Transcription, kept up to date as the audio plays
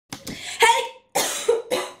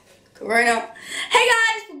Right now. Hey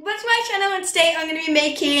guys, welcome back to my channel, and today I'm going to be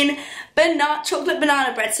making chocolate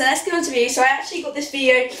banana bread. So let's get on to the video. So I actually got this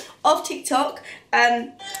video off TikTok.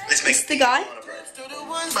 Let's make the guy.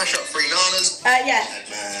 Mash up 3 bananas. Yeah.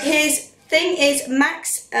 His thing is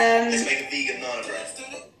Max. Let's make a vegan banana bread.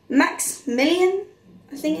 Max Million,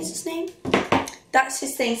 I think is his name. That's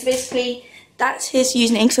his thing. So basically, that's his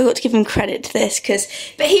username. So I got to give him credit to this,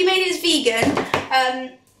 but he made it as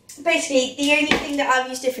vegan. Basically, the only thing that I've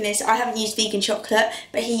used different is I haven't used vegan chocolate,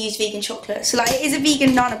 but he used vegan chocolate. So like, it is a vegan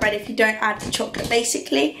banana bread if you don't add the chocolate,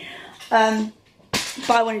 basically. But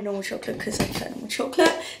I wanted normal chocolate because I prefer normal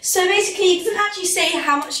chocolate. So basically, it doesn't actually say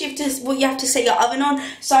how much what you have to set your oven on.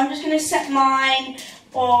 So I'm just gonna set mine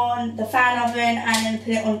on the fan oven and then put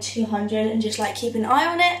it on 200 and just like keep an eye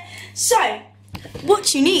on it. So,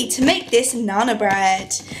 what you need to make this banana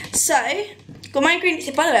bread. So, got my ingredients.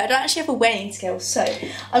 By the way, I don't actually have a weighing scale, so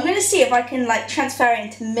I'm going to see if I can like transfer it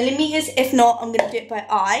into millimeters. If not, I'm going to do it by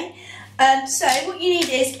eye. So what you need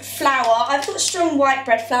is flour. I've got strong white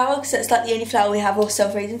bread flour because that's like the only flour we have, or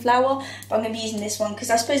self-raising flour. But I'm going to be using this one because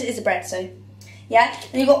I suppose it is a bread. So yeah.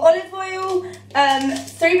 Then you've got olive oil,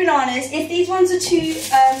 3 bananas. If these ones are too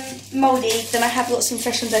mouldy, then I have got some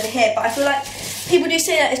fresh ones over here. But I feel like people do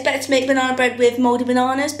say that it's better to make banana bread with mouldy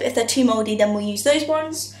bananas. But if they're too mouldy, then we'll use those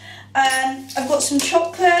ones. I've got some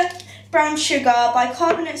chocolate, brown sugar,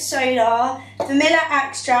 bicarbonate soda, vanilla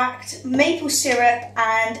extract, maple syrup,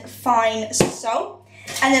 and fine salt.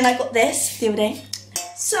 And then I got this the other day.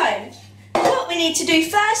 So, what we need to do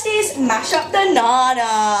first is mash up the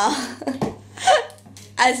nana.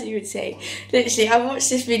 As you would say. Literally, I've watched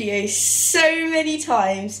this video so many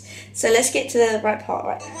times. So let's get to the right part,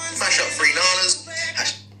 right? Mash up 3 bananas.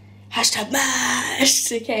 Hashtag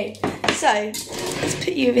mashed. Okay, so let's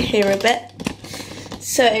put you over here a bit.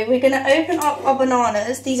 So we're going to open up our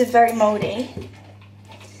bananas. These are very mouldy.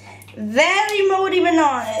 Very mouldy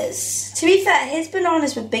bananas. To be fair, his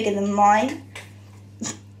bananas were bigger than mine.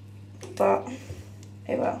 But,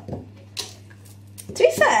 oh well. To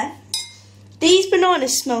be fair, these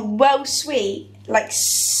bananas smell well sweet. Like,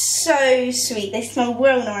 so sweet. They smell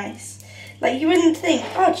real nice. Like, you wouldn't think,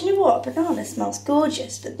 oh, do you know what? A banana smells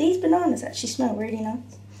gorgeous. But these bananas actually smell really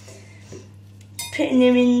nice. Putting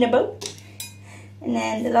them in the bowl. And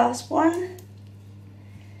then the last one.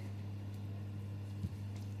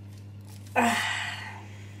 I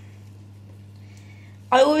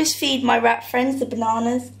always feed my rat friends the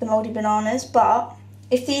bananas, the mouldy bananas. But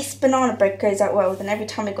if this banana bread goes out well, then every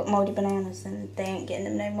time we've got mouldy bananas, then they ain't getting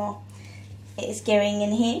them no more. It is going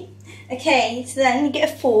in here. Okay, so then you get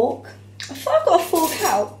a fork. I thought I got a fork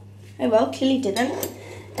out. Oh well, clearly didn't.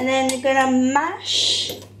 And then you're gonna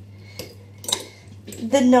mash the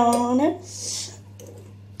bananas.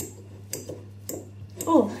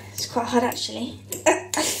 Oh, it's quite hard actually.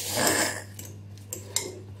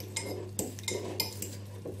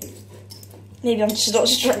 Maybe I'm just not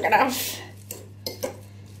strong enough.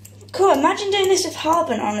 God, imagine doing this with hard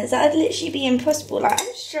bananas. That would literally be impossible. Like,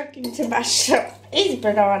 I'm struggling to mash up these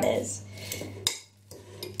bananas.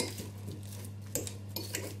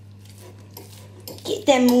 Get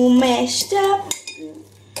them all mashed up.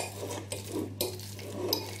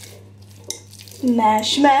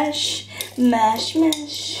 Mash, mash, mash,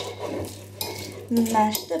 mash.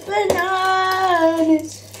 Mash the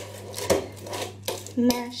bananas.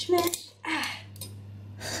 Mash, mash. Ah.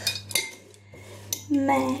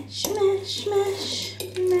 Mash, mash, mash,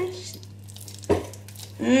 mash.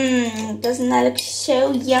 Doesn't that look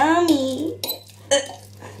so yummy?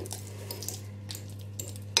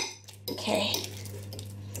 Okay.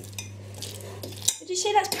 Would you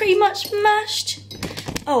say that's pretty much mashed?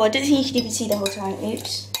 Oh, I don't think you could even see the whole time.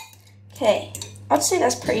 Oops. Okay. I'd say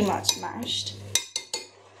that's pretty much mashed.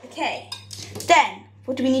 Okay. Then,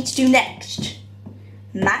 what do we need to do next?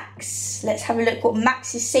 Max. Let's have a look what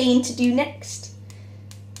Max is saying to do next.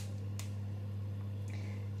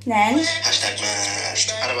 Then, Hashtag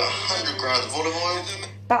mashed. Add about 100 grams of olive oil.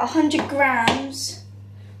 about 100 grams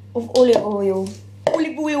of olive oil.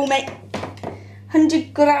 Olive oil, mate.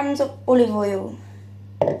 100 grams of olive oil.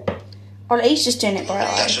 Oh, he's just doing it by eye.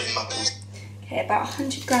 Dash of muckles. Okay, about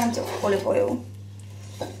 100 grams of olive oil.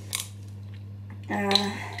 Well,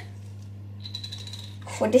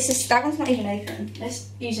 that one's not even open.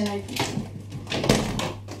 Let's use an open one.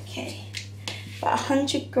 Okay, about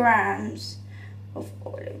 100 grams of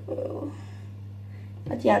olive oil.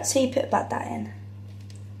 But yeah, I'd say you put about that in.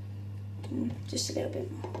 Just a little bit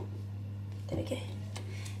more. There we go.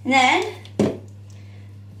 And then,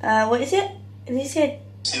 what is it? This say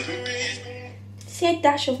a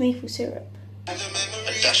dash of maple syrup. A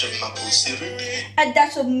dash of maple syrup. A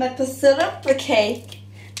dash of maple syrup, okay.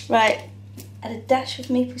 Right, add a dash of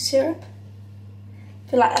maple syrup.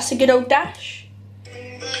 Feel like that's a good old dash.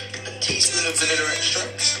 A teaspoon of vanilla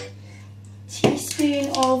extract. Teaspoon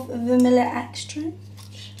of vanilla extract.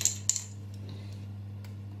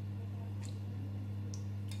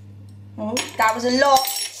 Oh, that was a lot.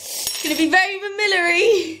 It's gonna be very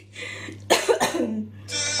vanilla-y.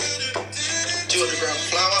 200 grams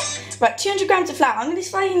flour. Right, 200 grams of flour. I'm gonna see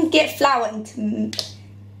if I can get flour into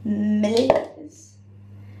milliliters.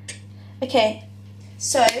 Okay,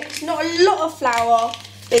 so it's not a lot of flour,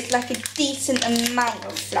 but it's like a decent amount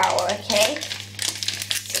of flour, okay?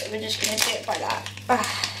 So we're just gonna do it by that.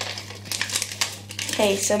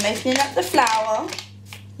 Okay, so I'm opening up the flour.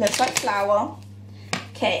 Looks like flour.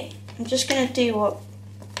 Okay, I'm just gonna do what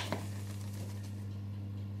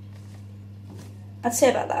I'd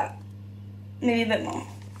say about that. Maybe a bit more.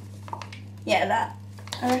 Yeah, that,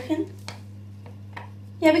 I reckon.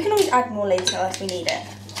 Yeah, we can always add more later if we need it.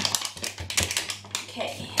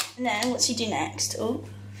 Okay, and then what's he do next? Oh,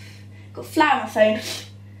 got flour on my phone.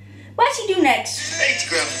 What's he do next? 80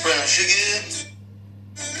 grams of brown sugar.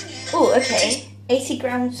 Oh, okay. 80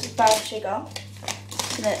 grams of brown sugar.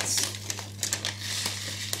 So let's...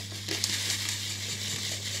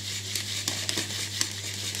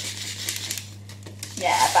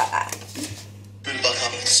 Yeah, about that.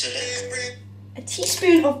 Bicarbonate soda. A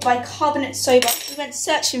teaspoon of bicarbonate soda. We went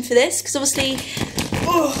searching for this because obviously...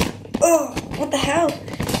 Oh, what the hell?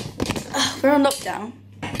 We're on lockdown.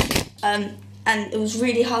 And it was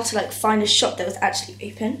really hard to like find a shop that was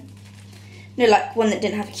actually open. No, like one that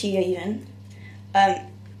didn't have a queue even. But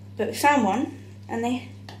we found one and they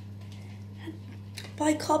had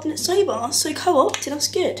bicarbonate soda, so co-opted, that's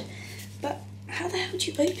good. But how the hell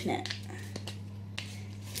do you open it?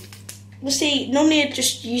 Well, see, normally I'd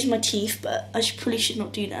just use my teeth, but I probably should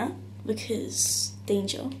not do that because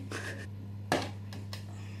danger.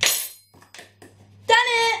 Done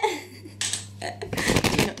it!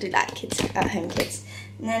 Do not do that, kids, at home, kids.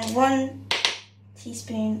 And then 1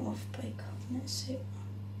 teaspoon of bicarbonate soda.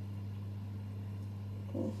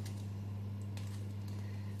 Cool.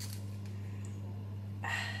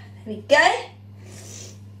 There we go.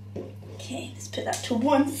 Okay, let's put that to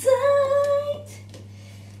one side.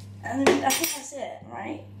 And I think that's it,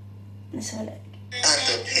 right? Let's have a look. And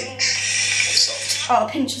a pinch of salt. Oh, a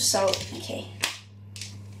pinch of salt, okay.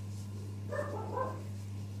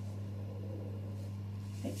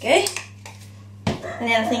 Okay. And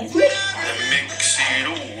then I think it's Mix it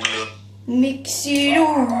all up. mix it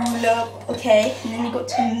all up. Okay, and then you've got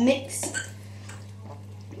to mix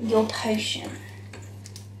your potion.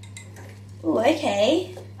 Oh,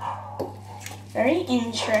 okay. Very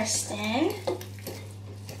interesting.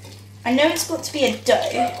 I know it's got to be a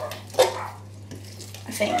dough,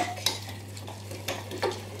 I think.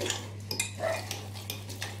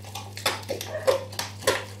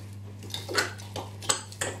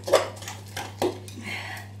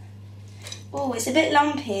 Oh, it's a bit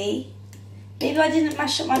lumpy. Maybe I didn't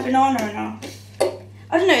mash up my banana enough.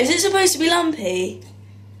 I don't know, is it supposed to be lumpy?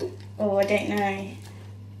 Oh, I don't know.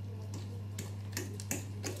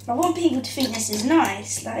 I want people to think this is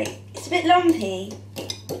nice, like, it's a bit lumpy.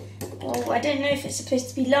 Oh, I don't know if it's supposed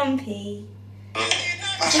to be lumpy.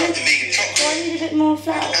 Mash up the vegan chocolate. Do I need a bit more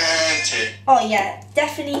flour? And 2. Oh yeah,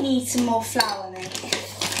 definitely need some more flour, mate.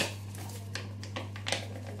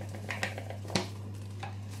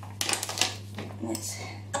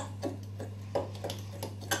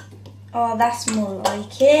 Oh, that's more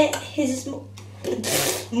like it. His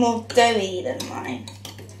is more doughy than mine.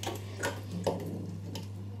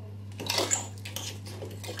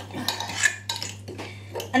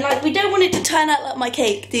 And like, we don't want it to turn out like my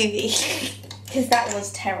cake, do we? Because that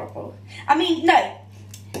was terrible. I mean, no.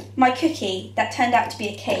 My cookie, that turned out to be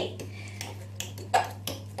a cake.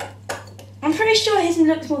 I'm pretty sure his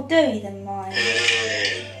looks more doughy than mine.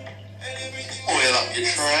 Oil up your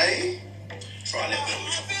tray. Try a little bit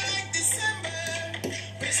of chocolate.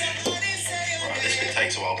 Right, this bit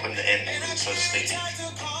takes a while putting it in because it's so sticky.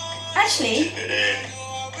 Actually, Dip it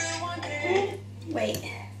in.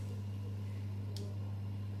 wait.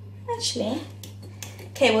 Actually,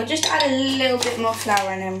 okay, we'll just add a little bit more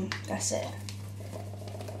flour and then that's it.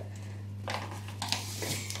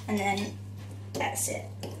 And then that's it.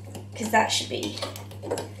 Because that should be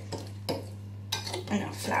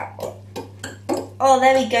enough flour. Oh,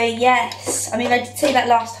 there we go, yes. I mean, I did say that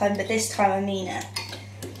last time, but this time I mean it.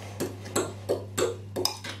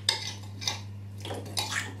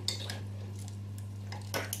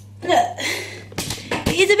 Look,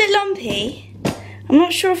 it is a bit lumpy. I'm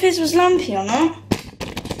not sure if his was lumpy or not.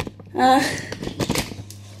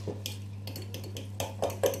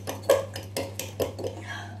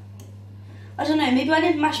 I don't know, maybe I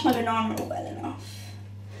didn't mash my banana all well enough.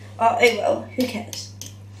 Oh well, who cares?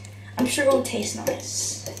 I'm sure it will taste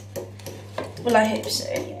nice. Well, I hope so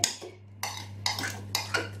anyway.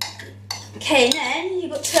 Okay, and then you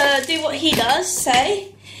got to do what he does,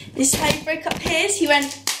 say. This is how you broke up his. He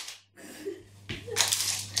went...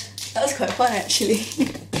 That was quite fun actually.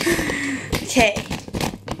 Okay.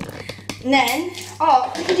 And then,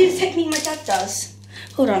 oh, I'm going to do the technique my dad does.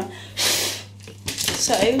 Hold on.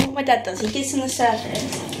 So, what my dad does, he gets on the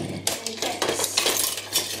surface and he gets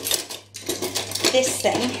this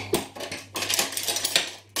thing.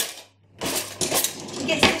 He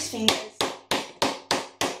gets his fingers.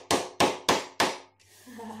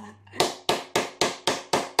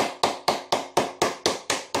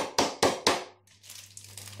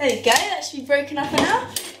 There we go, that should be broken up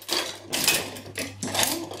enough.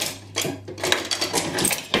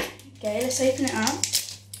 Okay, let's open it up.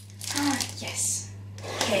 Ah, yes.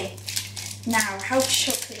 Okay, now how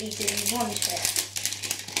chocolatey do we want it?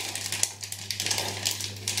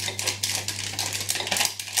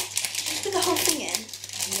 Just put the whole thing in.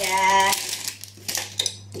 Yeah.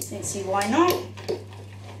 Don't see why not.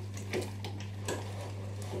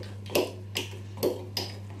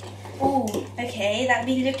 Oh, okay, that'd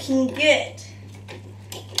be looking good.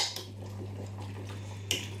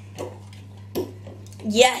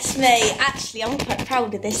 Yes, mate. Actually, I'm quite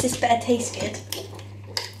proud of this. This better taste good.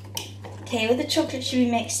 Okay, all the chocolate should be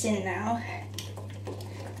mixed in now.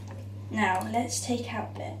 Now, let's take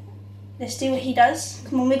out a bit. Let's do what he does.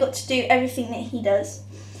 Come on, we've got to do everything that he does.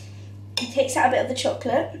 He takes out a bit of the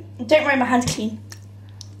chocolate. Don't worry, my hand's clean.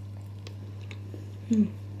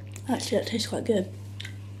 Actually, that tastes quite good.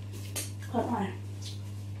 Quite nice.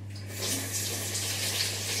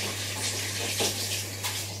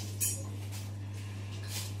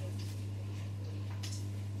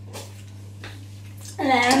 And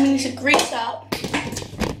then I'm going to grease up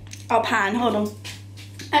our pan. Hold on.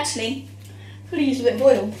 Actually, I'm going to use a bit of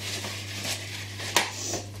oil.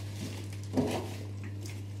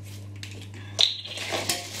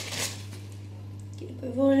 Get a bit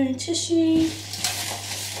of oil in a tissue.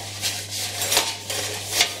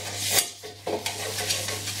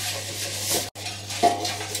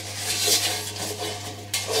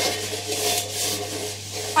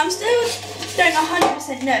 I'm still don't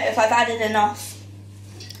 100% know if I've added enough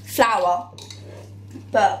flour,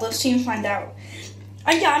 but we'll soon find out.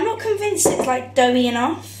 And yeah, I'm not convinced it's like doughy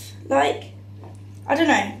enough. Like, I don't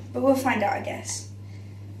know, but we'll find out, I guess.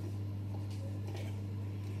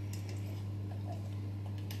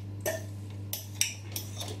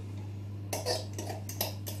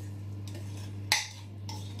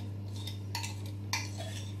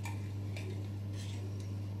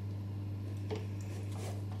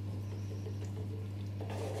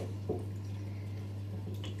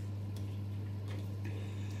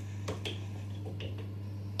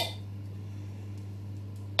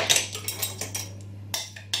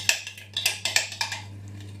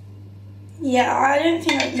 Yeah, I don't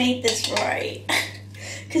think I've made this right.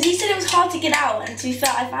 Because he said it was hard to get out, and to be fair,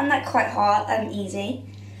 I found that quite hard and easy.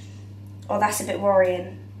 Oh, that's a bit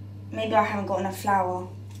worrying. Maybe I haven't got enough flour.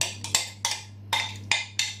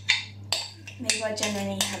 Maybe I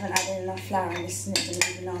genuinely haven't added enough flour and this isn't going to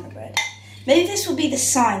be banana bread. Maybe this will be the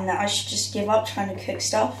sign that I should just give up trying to cook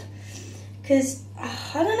stuff. Because,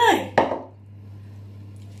 I don't know.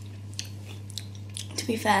 To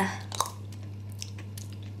be fair,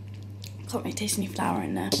 can't really taste any flour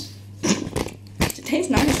in there. It tastes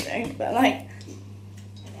nice though, but like,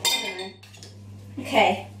 I don't know.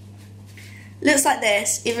 Okay. Looks like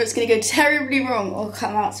this. Either it's going to go terribly wrong or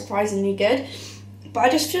come out surprisingly good. But I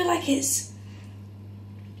just feel like it's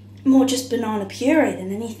more just banana puree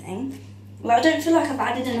than anything. Like, I don't feel like I've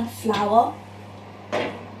added enough flour.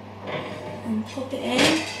 And pop it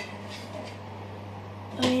in.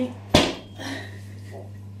 I mean,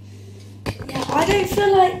 yeah, I don't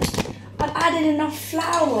feel like I've added enough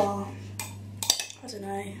flour. I don't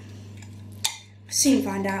know. We'll soon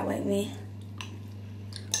find out, won't we?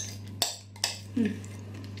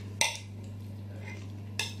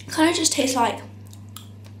 Kind of just tastes like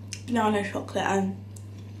banana chocolate and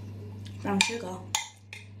brown sugar.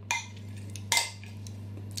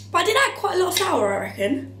 But I did add quite a lot of flour, I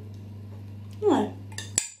reckon. No.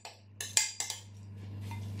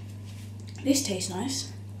 This tastes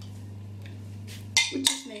nice. We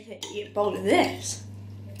just made it eat a bowl of this.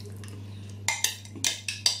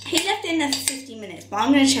 He left it in there for 15 minutes, but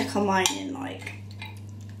I'm going to check on mine in like,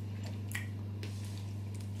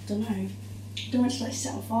 I don't know. Don't want to like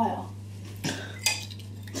set on fire.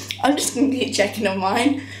 I'm just going to keep checking on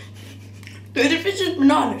mine. But if it's just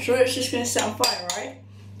banana, sure it's just going to set on fire, right?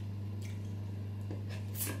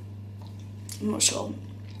 I'm not sure,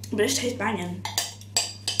 but it tastes banging.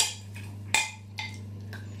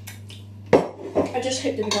 I just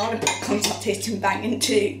hope the banana bread comes out tasting banging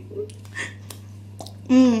too.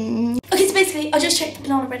 Okay, so basically I just checked the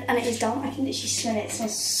banana bread and it is done. I can literally smell it. It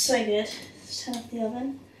smells so good. Let's turn off the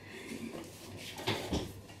oven.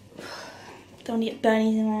 Don't want to get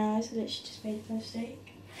burnies in my eyes. I literally just made a mistake.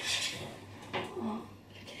 Oh,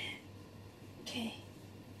 look at it. Okay,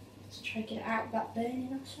 let's try to get it out of that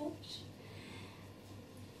burning of sorts.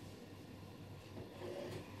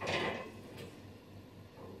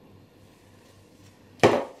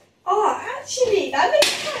 Oh, actually, that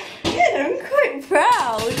looks quite good. I'm quite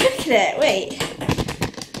proud. Look at it. Wait.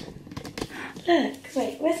 Look.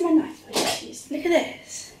 Wait. Where's my knife I just used? Look at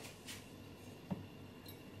this.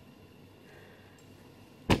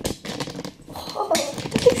 Oh,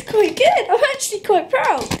 that looks quite good. I'm actually quite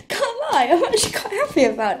proud. Can't lie. I'm actually quite happy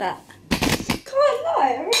about that. Can't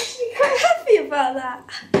lie. I'm actually quite happy about that.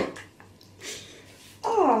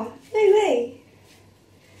 Oh, no way.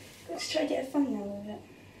 Let's try to get a thumbnail of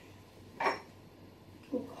it.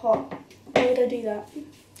 Oh, hot. Why would I do that?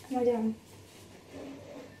 Am I down?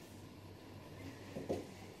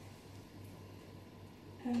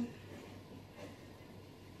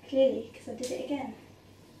 Clearly, because I did it again.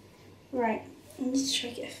 Right, I need to try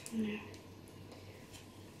to get a thumbnail.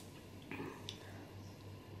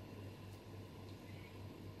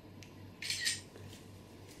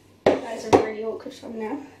 That is a really awkward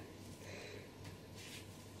thumbnail.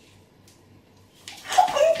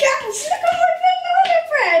 I'm gassed! Look at my banana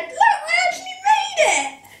bread! Look, I actually made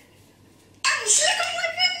it! Ash, look at my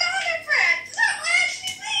banana bread! Look, I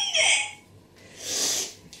actually made it!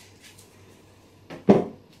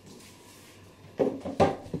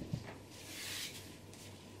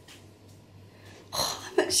 Oh,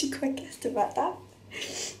 I'm actually quite gassed about that.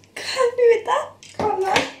 Can't do with that, can't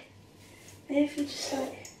lie. Maybe if we just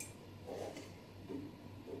like...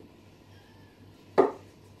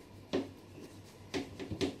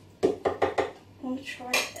 I'll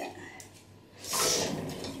try it.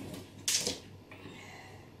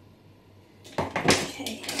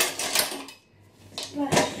 Okay.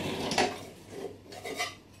 Right.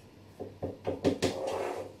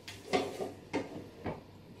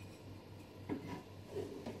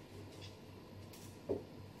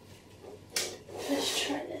 Let's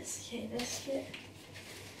try this. Okay, let's get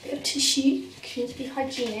a bit of tissue. Need to be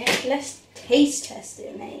hygienic. Let's taste test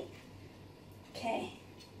it, mate. Okay.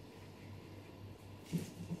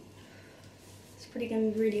 It's probably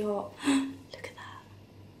going to be really hot. Look at that.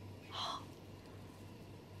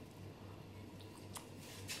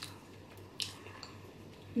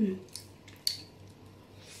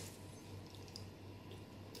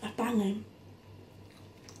 That's banging.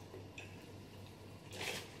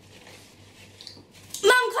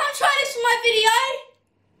 Mum, can I try this for my video?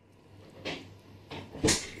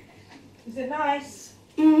 Is it nice?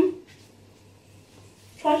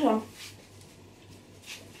 Try some.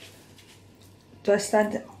 Do I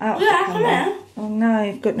stand out? Yeah, come here. Oh no,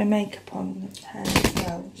 you've got no makeup on the hair as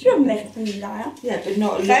well. You have makeup on, you liar. Yeah, but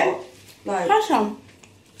not a Okay. lot. Like, Try some.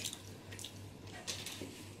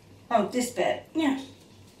 oh, this bit. Yeah.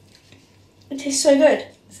 It tastes so good.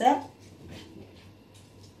 Is that?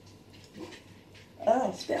 Oh,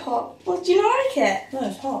 It's a bit hot. Well, do you not like it? no,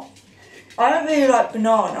 it's hot. I don't really like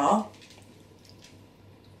banana.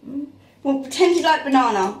 Well, pretend you like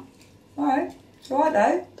banana. Alright, it's alright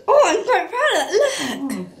though. Oh, I'm quite proud of that.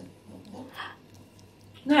 Look.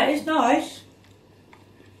 No, it's nice.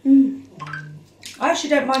 I actually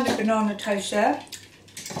don't mind the banana toast there.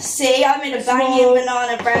 See, I made a banging more-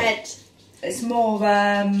 banana bread. It's more,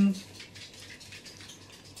 I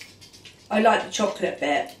like the chocolate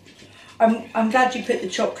bit. I'm glad you put the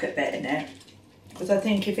chocolate bit in it. Because I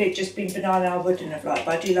think if it just been banana, I wouldn't have liked,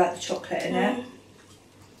 but I do like the chocolate in it.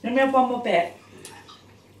 Let me have one more bit.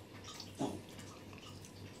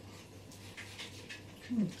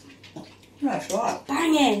 That's right.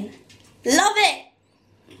 Banging. Love it.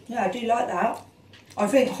 Yeah, I do like that. I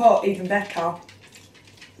think hot even better.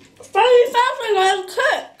 Very fast when I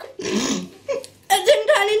cook. It didn't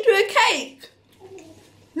turn into a cake.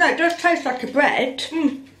 No, it does taste like a bread,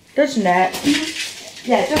 doesn't it?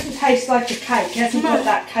 Yeah, it doesn't taste like a cake. It hasn't got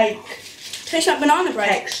that cake Tastes like banana bread.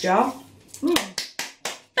 texture. Banging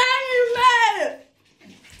bread.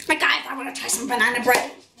 Hey guys, I want to try some banana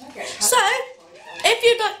bread. So, if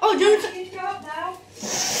you don't, oh, do you want to? You go up now.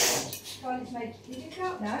 Charlie's made. You go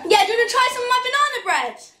up now. Yeah, do you want to try some of my banana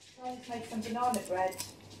bread? Charlie's made some banana bread.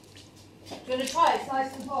 Do you want to try it? It's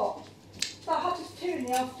nice and hot. It's about 2:30 in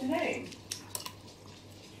the afternoon.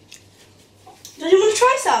 Do you want to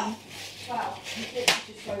try some? Well, he's literally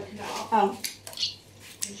just woken up. Oh.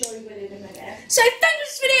 I'm sure he will in a minute. So thanks for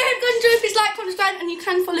this video. I hope you guys enjoyed. Please like, comment, subscribe, and you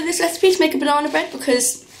can follow this recipe to make a banana bread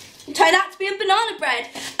because it turned out to be a banana bread.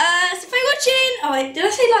 So thank you for watching. Oh wait, did I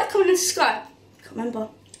say like, comment, and subscribe? I can't remember.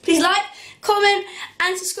 Please like, comment,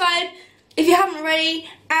 and subscribe if you haven't already.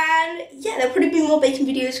 And yeah, there'll probably be more baking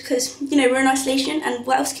videos because, you know, we're in isolation and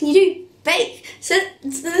what else can you do? Bake. So,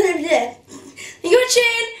 yeah. Thank you for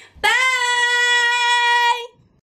watching. Bye.